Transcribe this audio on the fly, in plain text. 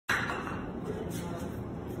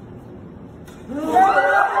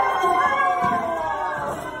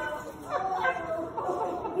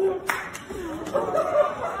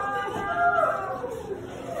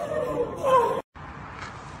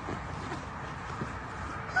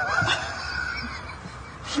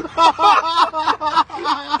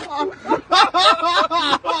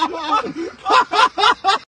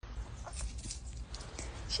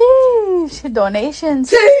Sheesh,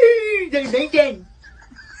 donations. Donation.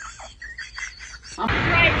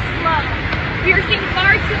 Right, slow. We are seeing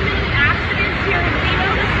far too many accidents here in Reno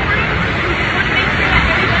this morning. We just want to make sure that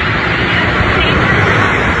everybody's safe.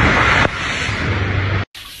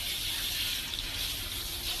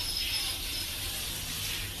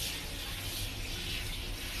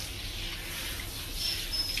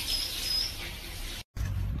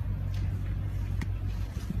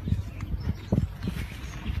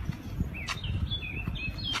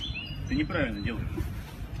 Ты неправильно делаешь.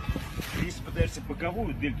 Если пытаешься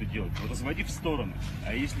боковую дельту делать, то разводи в сторону.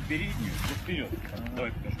 А если переднюю, то вперед.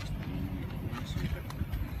 Давай покажу.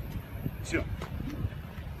 Все.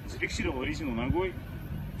 Зафиксировал резину ногой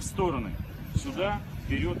в стороны. Сюда,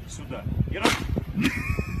 вперед, сюда. И раз.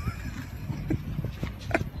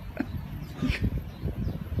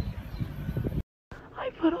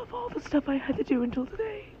 I put off all the stuff I had to do until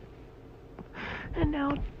today. And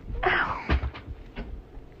now, ow.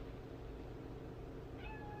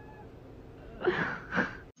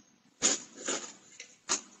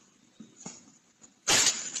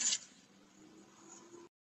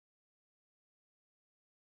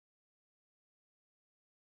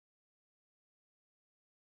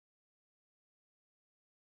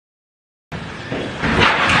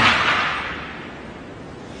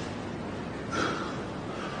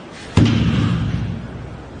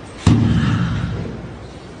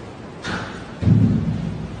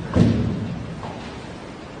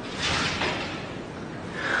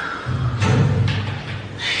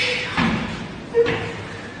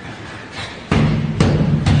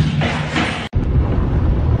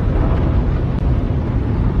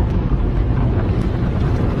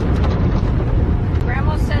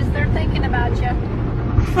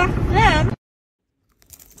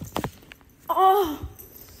 Oh,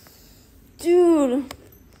 dude,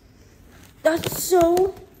 that's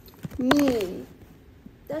so mean.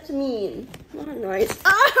 That's mean. Not nice.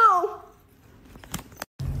 Ow!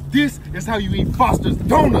 This is how you eat Foster's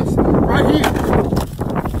Donuts, right here.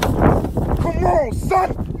 Come on,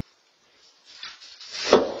 son.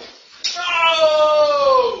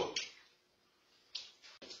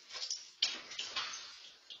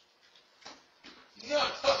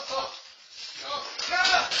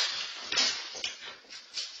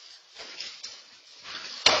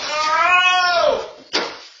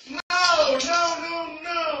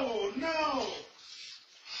 No! No!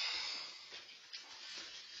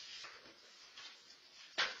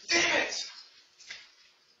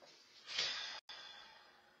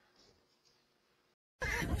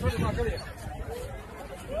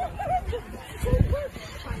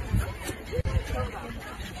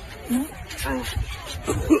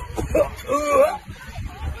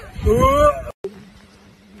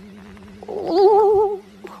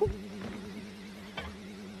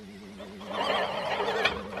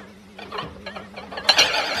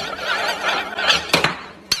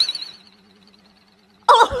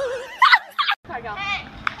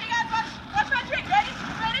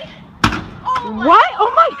 What?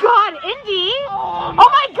 Oh my god, Indy! Oh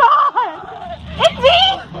my god! Indy!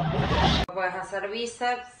 Puedes hacer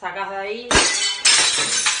bíceps, sacas de ahí.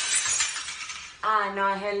 Ah, no,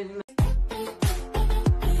 es el...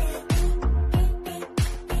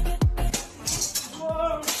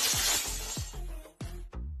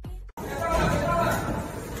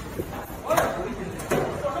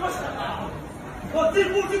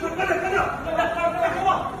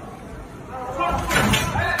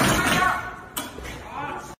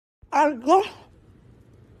 Algo.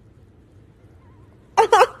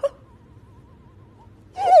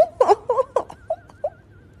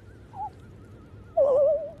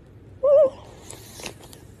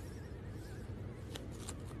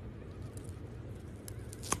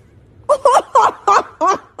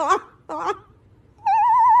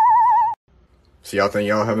 So y'all think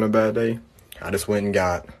y'all having a bad day? I just went and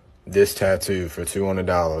got this tattoo for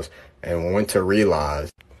 $200 and went to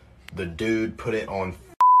realize the dude put it on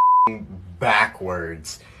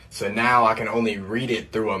backwards. So now I can only read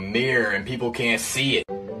it through a mirror and people can't see it.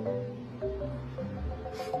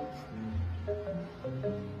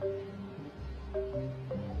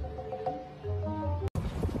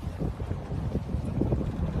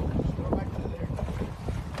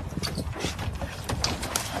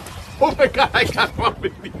 Oh my God, I got one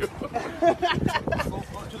with you.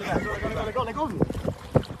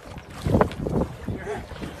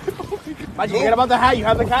 Forget about the hat. You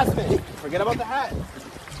have the casket. Forget about the hat.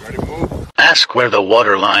 Ready to move. Ask where the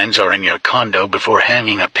water lines are in your condo before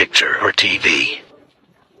hanging a picture or TV.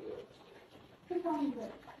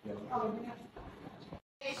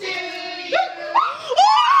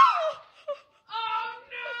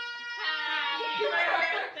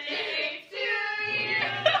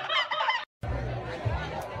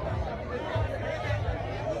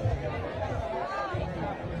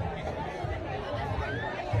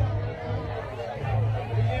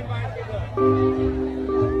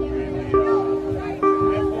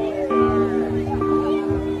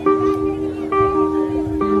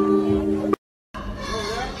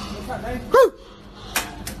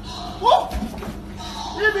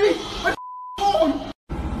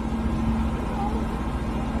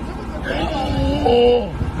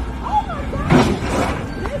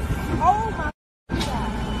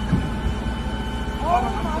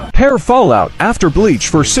 Hair fallout after bleach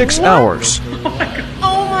for 6 hours.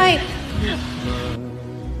 Oh my.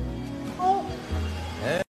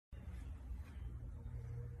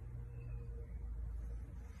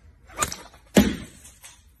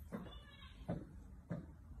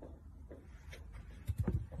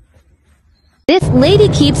 This lady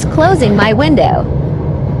keeps closing my window.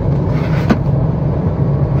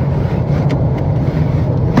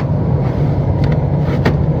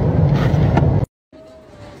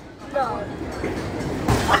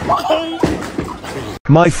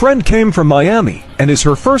 My friend came from Miami and is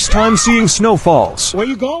her first time seeing snowfalls. Where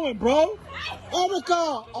you going, bro?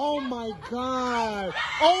 Erica! Oh my God!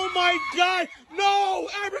 Oh my God! No,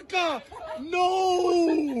 Erica!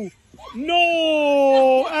 No!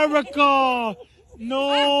 No, Erica!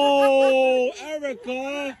 No,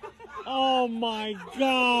 Erica! Oh my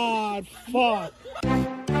God! Fuck!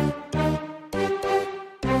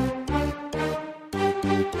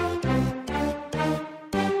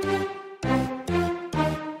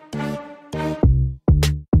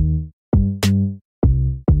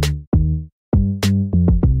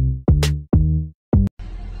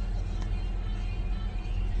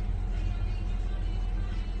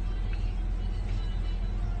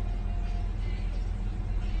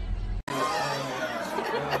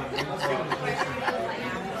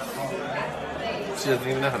 She doesn't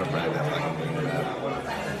even know how to brag that fucking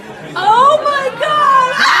thing. Oh my God!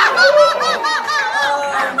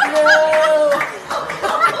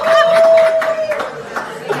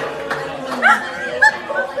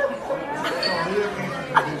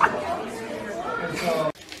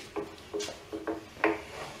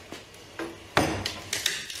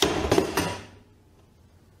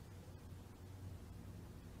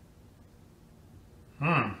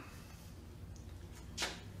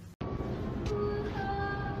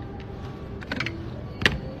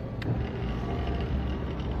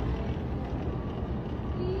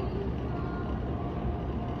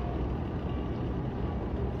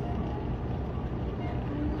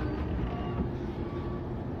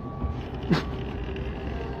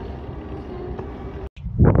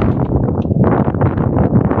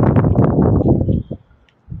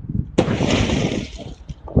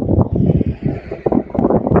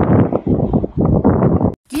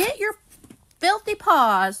 Get your filthy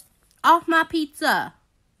paws off my pizza.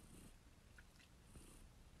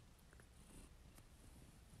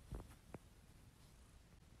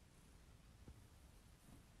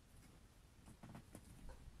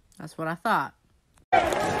 That's what I thought.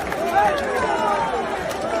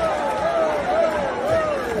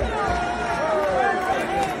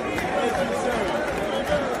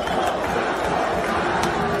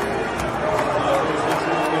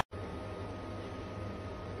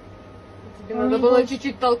 Надо было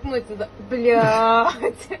чуть-чуть толкнуть туда.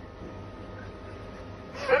 Блядь.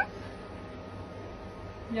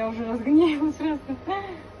 Я уже разгневалась просто.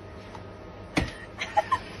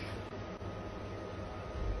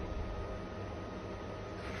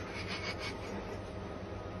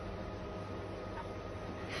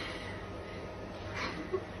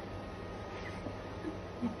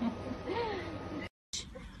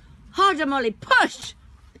 Harder, Molly, push!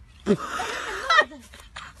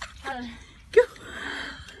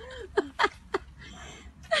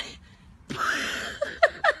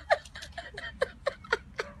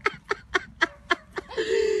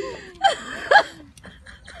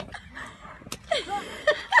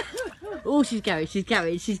 Oh, she's going, she's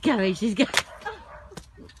going, she's going, she's going.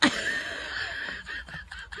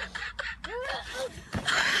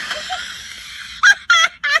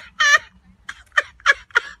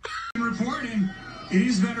 Reporting, it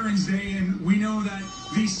is Veterans Day, and we know that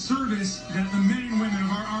these service that the men and women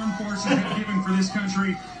of our armed forces have given for this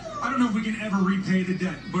country, I don't know if we can ever repay the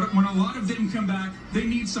debt, but when a lot of them come back, they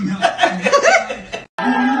need some help. And that's why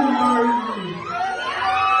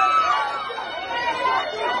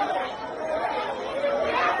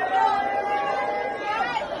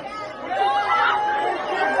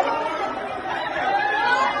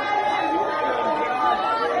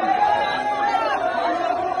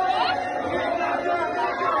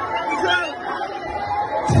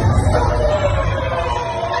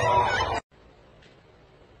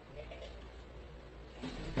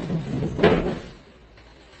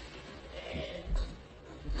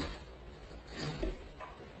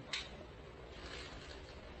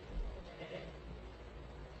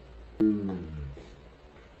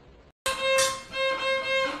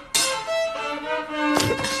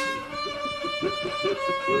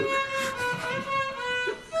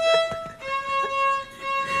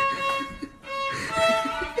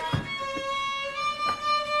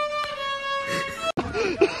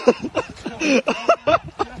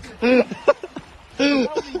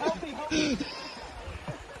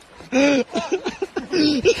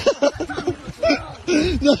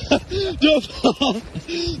Don't fall!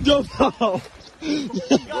 Don't fall!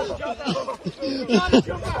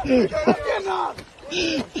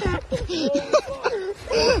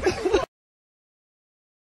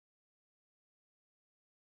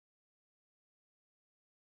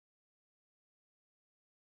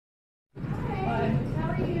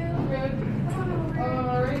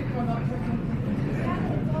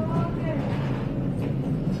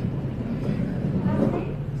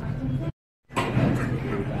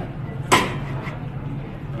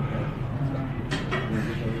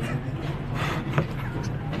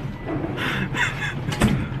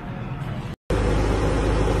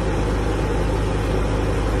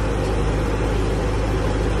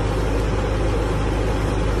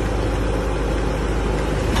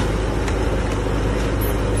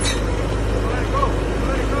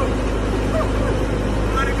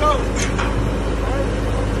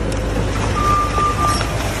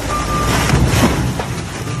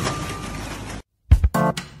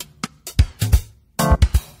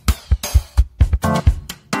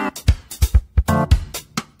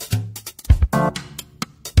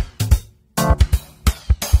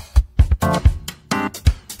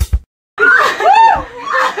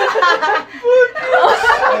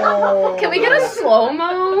 Can we get a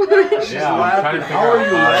slow-mo? Yeah, I'm trying to figure out how are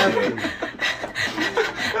you laughing?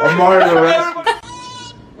 Amar the rest.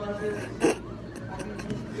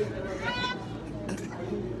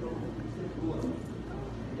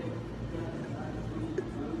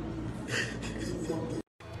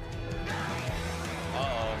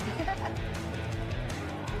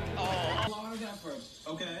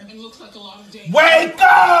 Wake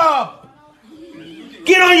up!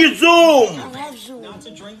 Get on your Zoom! Not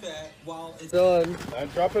to drink that while it's done.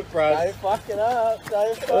 Don't drop it, bro. Don't fuck it up.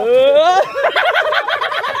 Don't fuck it up.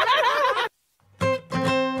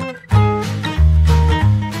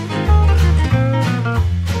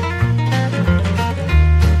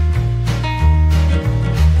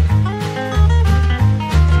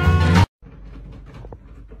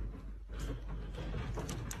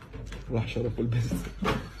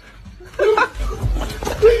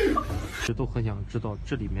都很想知道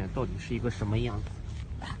这里面到底是一个什么样子。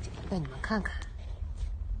带你们看看。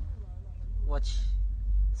我去，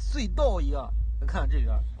隧道一样。你看这边。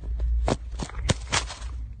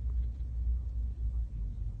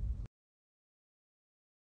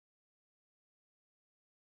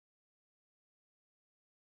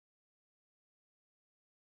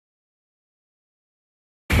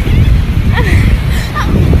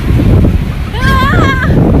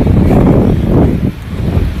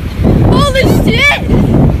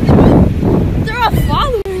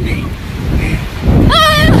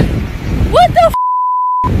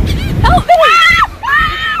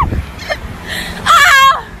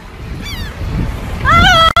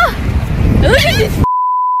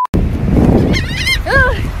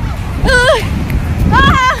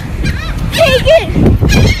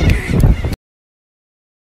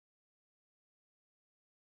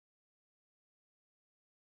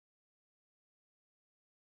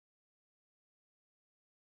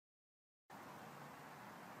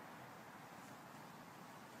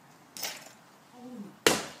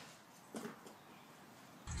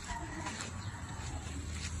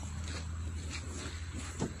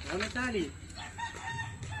我们大理。